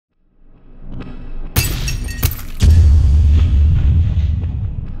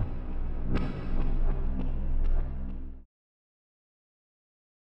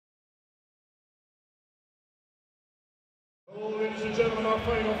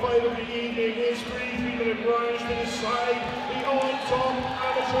fight of the evening is 3-minute rounds to decide the on-top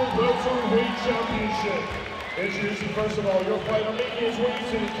amateur welterweight championship. Introducing first of all your fighter making his way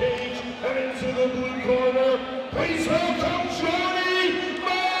to the cage and into the blue corner. Please welcome Johnny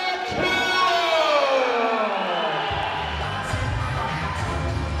McKillop!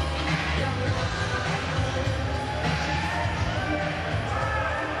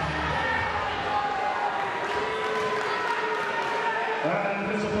 And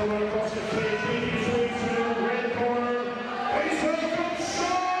this opponent across the cage, making his way to the red corner. Please welcome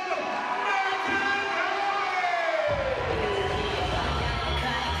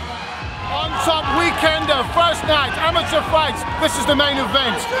On-top weekender, first night, amateur fights. This is the main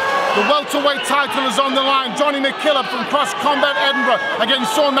event. The welterweight title is on the line. Johnny McKillop from Cross Combat Edinburgh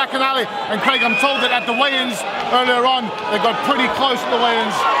against MacInally. And Craig, I'm told that at the weigh-ins earlier on, they got pretty close to the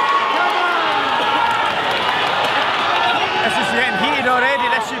weigh-ins. This is getting heated already.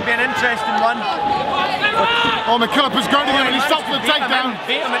 This should be an interesting one. Oh, McKillop is guarding him and he stops for the takedown.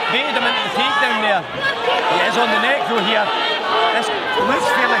 Baited him into the takedown there. He is on the neck though here. This looks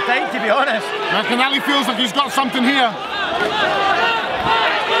fairly tight, to be honest. MacInally feels like he's got something here.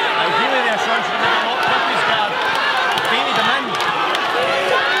 Ideally there, Sean should have locked up his guard. Baited him in.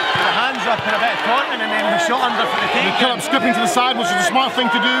 The hands up and a bit of taunting and then the shot under for the takedown. McKillop skipping to the side, which is a smart thing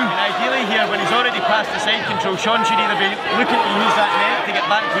to do. And ideally here, when he's already past the side control, Sean should either be looking to use that net to get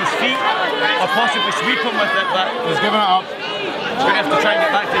back to his feet or possibly sweep him with it, but he's giving it up. He's going to have to try and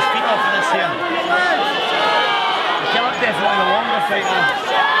get back to his feet off of this here. McKillop definitely the longer fighter.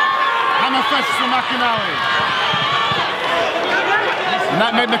 Hammer fists for MacInally. And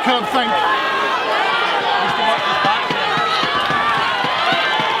that made McKillop think. Needs to work his back there.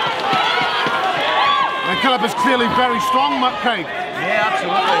 McKillop is clearly very strong, Craig. Yeah,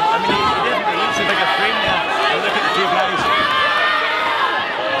 absolutely. I mean, he definitely looks a bigger frame there. Look at the two guys.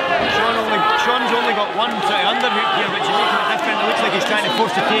 Sean's only got one sort of underhook here, which is making it different. It looks like he's trying to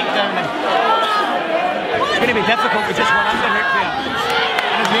force the takedown. It's going to be difficult with just one underhook there.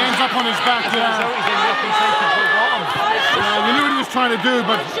 And he ends up on his back, as a result, he's ended up inside control bottom. We knew what he was trying to do,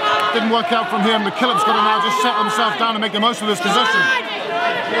 but it didn't work out from him. McKillop's got to now just settle himself down and make the most of this position.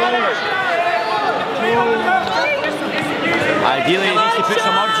 Ideally, he needs to put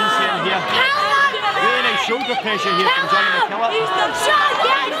some urgency in here. Really nice shoulder pressure here from Johnny McKillop.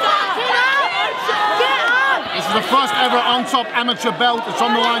 This is the first ever on-top amateur belt that's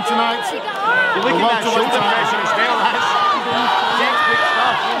on the line tonight. You look at that shoulder pressure as well, that's textbook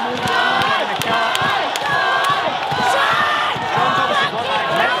stuff. Sean's obviously got that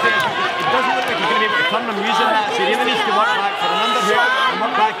grip there. It doesn't look like he's going to be able to turn him using that, so he really needs to work back for an underhook and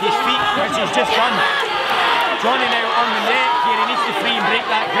work back to his feet, which he's just done. Johnny now on the neck here, he needs to free and break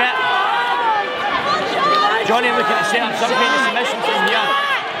that grip. Johnny looking to set up some kind of submission from here.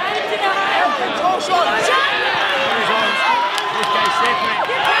 Those guys separate.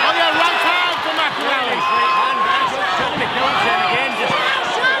 Oh yeah, right hand for MacInally. Right hand, Johnny McKillop's in again.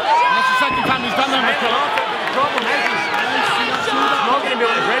 That's the second time he's done that, McKillop. The problem is he's not going to be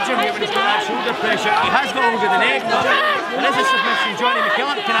able to bridge him here when he's got that shoulder pressure. He has got hold of the neck, but there is a submission. Johnny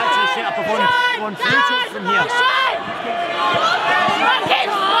McKillop can actually set up a one through choke from here.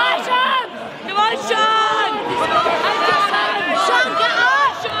 Come on, Sean! Sean, get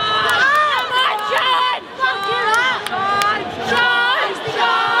up!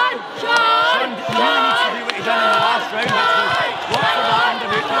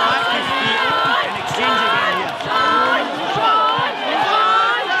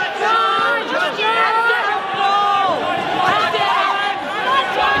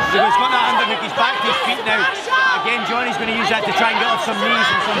 He's back to his feet now. Again, Johnny's going to use that to try and get off some knees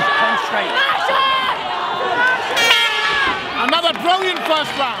and some punch strike. Another brilliant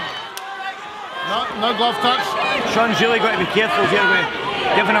first round. No glove touch. Sean's really got to be careful here with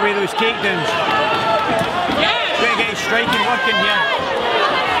giving away those takedowns. Got to get his striking working here.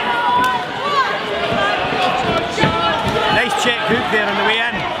 Nice check hook there on the way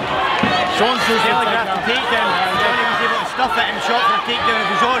in. Sean's telegraphed the takedown. Johnny was able to stuff it and shot for a takedown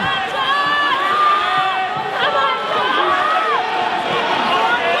of his own.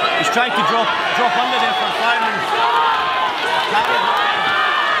 He's tried to drop under there for a fireman.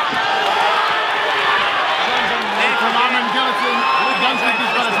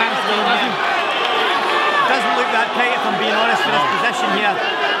 Doesn't look that tight, if I'm being honest, for this position here.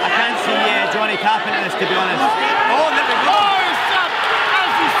 I can't see Johnny tapping at this, to be honest. Oh, there we go! Oh, he's stopped!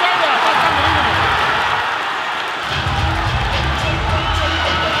 As he said that! That's unbelievable!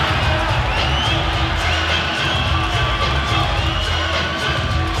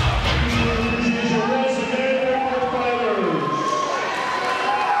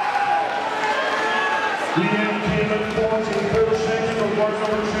 The end came at 44 seconds of work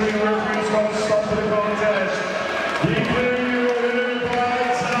number 2. The referee is called